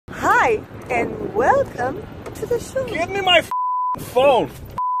Hi, and welcome to the show. Give me my phone.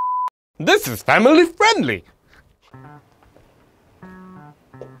 This is family friendly.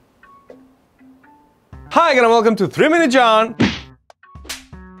 Hi again and welcome to 3 Minute John.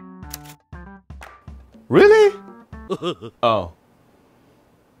 Really? Oh.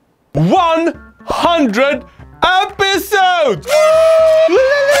 100 episodes!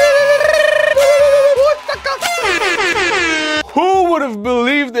 Who would have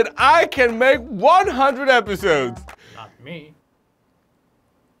believed that I can make 100 episodes? Not me.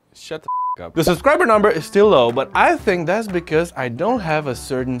 Shut the up. The subscriber number is still low, but I think that's because I don't have a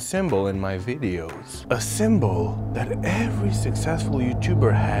certain symbol in my videos. A symbol that every successful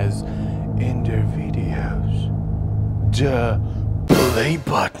YouTuber has in their videos. The play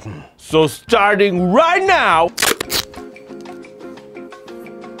button. So starting right now,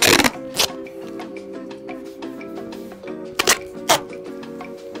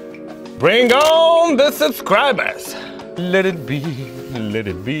 bring on the subscribers. Let it be, let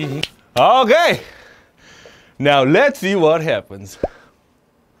it be. Okay, now let's see what happens.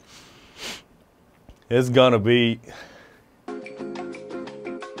 It's gonna be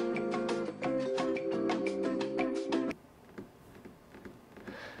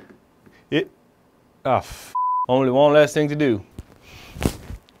only one last thing to do.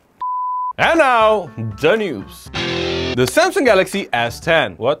 And now, the news. The Samsung Galaxy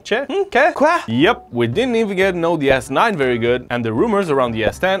S10. What, che? Okay. Yep, we didn't even get to know the S9 very good, and the rumors around the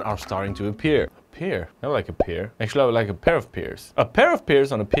S10 are starting to appear. Pear? I like a pear. Actually, I would like a pair of pears. A pair of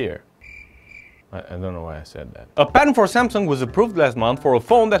pears on a pear. I don't know why I said that. A patent for Samsung was approved last month for a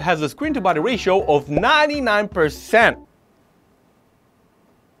phone that has a screen-to-body ratio of 99%.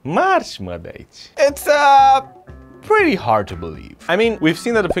 March, mă de aici. It's pretty hard to believe. I mean, we've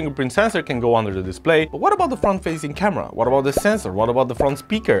seen that the fingerprint sensor can go under the display, but what about the front-facing camera? What about the sensor? What about the front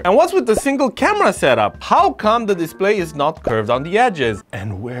speaker? And what's with the single camera setup? How come the display is not curved on the edges?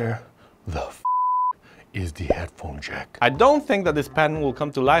 And where the is the headphone jack? I don't think that this patent will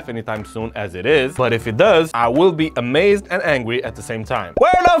come to life anytime soon as it is, but if it does, I will be amazed and angry at the same time.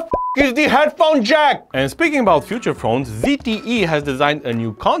 Where the is the headphone jack? And speaking about future phones, ZTE has designed a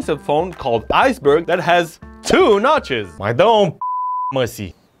new concept phone called Iceberg that has 2 notches. I don't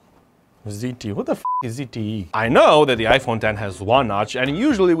mercy. ZTE, what the is ZTE? I know that the iPhone X has 1 notch, and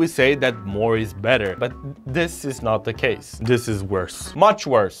usually we say that more is better, but this is not the case. This is worse, much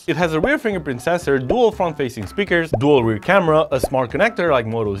worse. It has a rear fingerprint sensor, dual front-facing speakers, dual rear camera, a smart connector like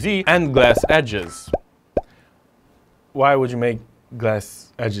Moto Z, and glass edges. Why would you make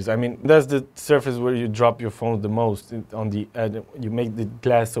glass edges? I mean, that's the surface where you drop your phone the most. On the edge, you make the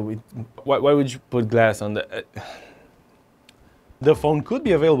glass so it. Why would you put glass on the? The phone could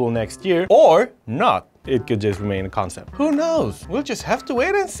be available next year or not. It could just remain a concept. Who knows? We'll just have to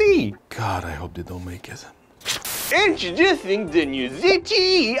wait and see. God, I hope they don't make it. Introducing the new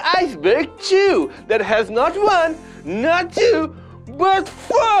ZTE Iceberg 2 that has not 1, not 2, but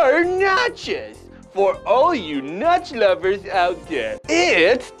 4 notches. For all you notch lovers out there,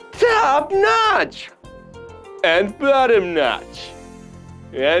 it's top notch and bottom notch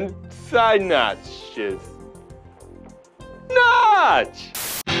and side notches. Notch!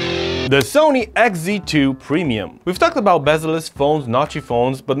 The Sony XZ2 Premium. We've talked about bezel-less phones, notchy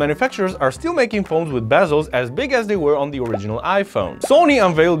phones, but manufacturers are still making phones with bezels as big as they were on the original iPhone. Sony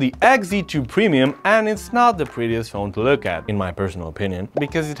unveiled the XZ2 Premium, and it's not the prettiest phone to look at, in my personal opinion,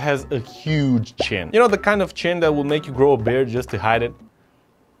 because it has a huge chin. You know, the kind of chin that will make you grow a beard just to hide it?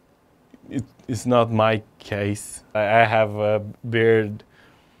 It's not my case. I have a beard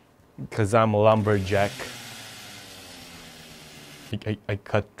because I'm a lumberjack. I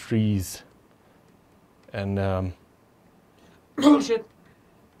cut trees and Bullshit.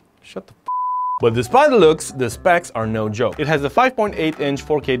 Shut the f. But despite the looks, the specs are no joke. It has a 5.8-inch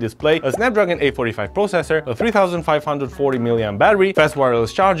 4K display, a Snapdragon 845 processor, a 3540 mAh battery, fast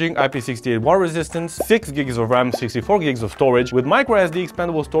wireless charging, IP68 water resistance, 6 GB of RAM, 64 GB of storage, with microSD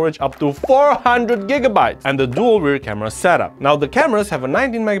expandable storage up to 400 GB, and the dual rear camera setup. Now the cameras have a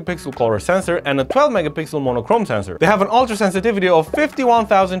 19-megapixel color sensor and a 12-megapixel monochrome sensor. They have an ultra sensitivity of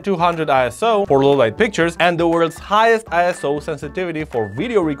 51,200 ISO for low light pictures and the world's highest ISO sensitivity for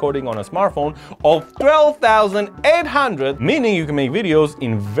video recording on a smartphone of 12,800, meaning you can make videos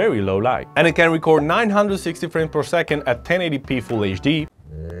in very low light. And it can record 960 frames per second at 1080p Full HD.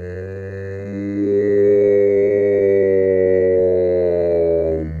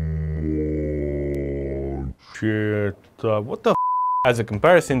 Shit, what the f As a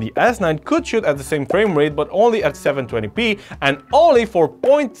comparison, the S9 could shoot at the same frame rate but only at 720p and only for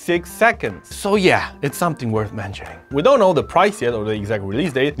 0.6 seconds. So yeah, it's something worth mentioning. We don't know the price yet or the exact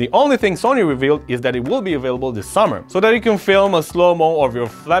release date. The only thing Sony revealed is that it will be available this summer, so that you can film a slow-mo of your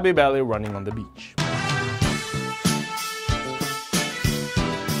flabby belly running on the beach.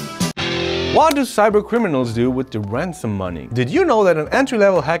 What do cyber criminals do with the ransom money? Did you know that an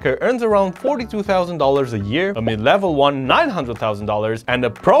entry-level hacker earns around $42,000 a year, a mid-level one $900,000, and a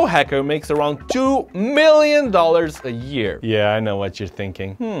pro hacker makes around $2 million a year? Yeah, I know what you're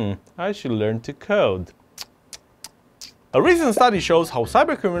thinking. I should learn to code. A recent study shows how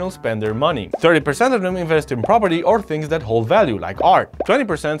cybercriminals spend their money. 30% of them invest in property or things that hold value, like art.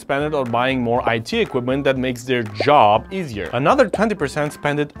 20% spend it on buying more IT equipment that makes their job easier. Another 20%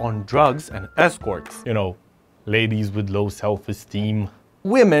 spend it on drugs and escorts. You know, ladies with low self-esteem.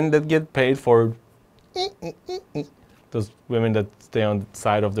 Women that get paid for... those women that stay on the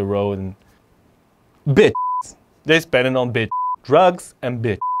side of the road and... bitch. They spend it on bitch. Drugs and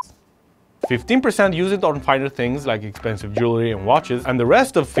bitch. 15% use it on finer things like expensive jewelry and watches, and the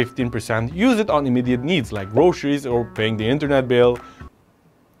rest of 15% use it on immediate needs like groceries or paying the internet bill,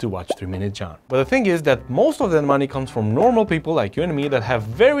 to watch 3 Minute John. But the thing is that most of that money comes from normal people like you and me that have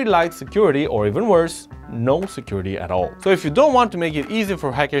very light security, or even worse, no security at all. So if you don't want to make it easy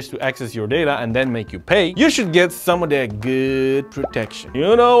for hackers to access your data and then make you pay, you should get some of that good protection.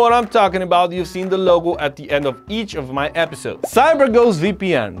 You know what I'm talking about, you've seen the logo at the end of each of my episodes.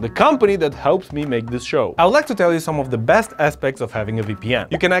 CYBERGHOSTVPN, the company that helps me make this show. I would like to tell you some of the best aspects of having a VPN.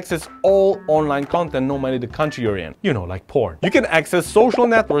 You can access all online content no matter the country you're in. You know, like porn. You can access social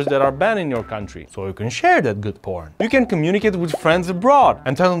networks that are banned in your country, so you can share that good porn. You can communicate with friends abroad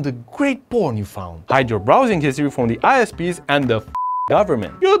and tell them the great porn you found. Hide your browsing history from the ISPs and the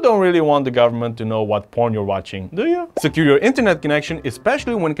government. You don't really want the government to know what porn you're watching, do you? Secure your internet connection,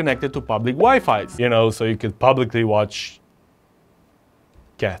 especially when connected to public Wi-Fis. You know, so you could publicly watch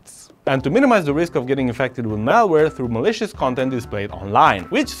cats. And to minimize the risk of getting infected with malware through malicious content displayed online,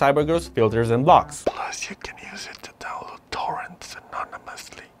 which CyberGhost filters and blocks. Plus, you can use it to download torrents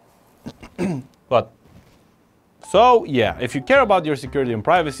anonymously. But so yeah, if you care about your security and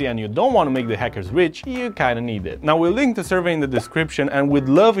privacy and you don't want to make the hackers rich, you kinda need it. Now we'll link the survey in the description, and we'd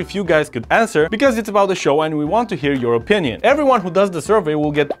love if you guys could answer, because it's about the show and we want to hear your opinion. Everyone who does the survey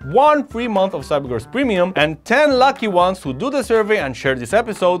will get 1 free month of CyberGhost Premium, and 10 lucky ones who do the survey and share this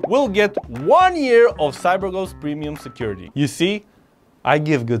episode will get 1 year of CyberGhost Premium security. You see, I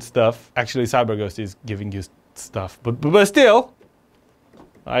give good stuff. Actually, CyberGhost is giving you stuff, but still,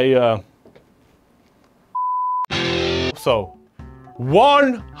 So,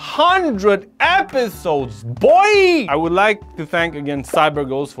 100 episodes, boy! I would like to thank again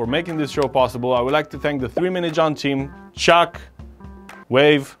CyberGhost for making this show possible. I would like to thank the 3 Minute John team, Chuck,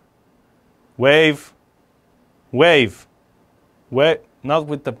 Wave, not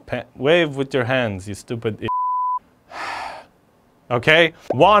with the pen, wave with your hands, you stupid idiot. Okay,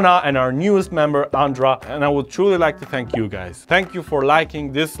 Wana, and our newest member, Andra, and I would truly like to thank you guys. Thank you for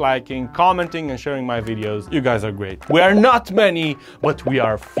liking, disliking, commenting, and sharing my videos. You guys are great. We are not many, but we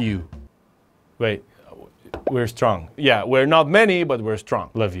are few. Wait, we're strong. Yeah, we're not many, but we're strong.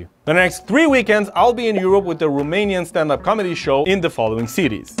 Love you. The next 3 weekends, I'll be in Europe with the Romanian stand-up comedy show in the following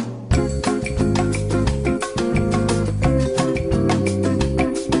cities.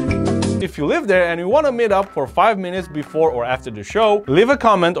 If you live there and you want to meet up for 5 minutes before or after the show, leave a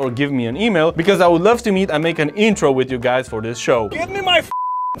comment or give me an email, because I would love to meet and make an intro with you guys for this show. Give me my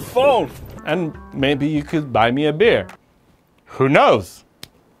phone! And maybe you could buy me a beer. Who knows?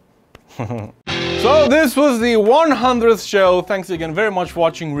 So this was the 100th show. Thanks again very much for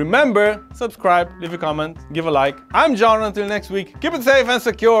watching. Remember, subscribe, leave a comment, give a like. I'm John. Until next week, keep it safe and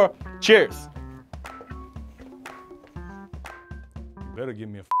secure. Cheers! You better give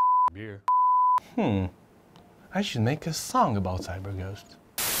me a beer. I should make a song about CyberGhost.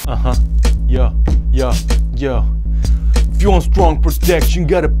 Yo. If you want strong protection,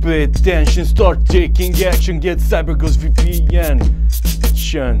 gotta pay attention. Start taking action. Get CyberGhost VPN.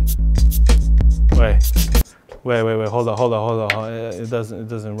 Wait. Hold on. It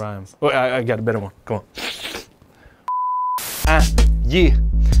doesn't rhyme. Wait, I got a better one. Come on. Yeah.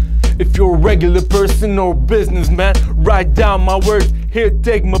 If you're a regular person or businessman, write down my words. Here,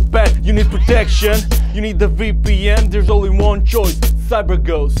 take my pen. You need protection. You need the VPN. There's only one choice.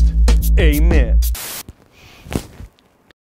 CyberGhost. Amen.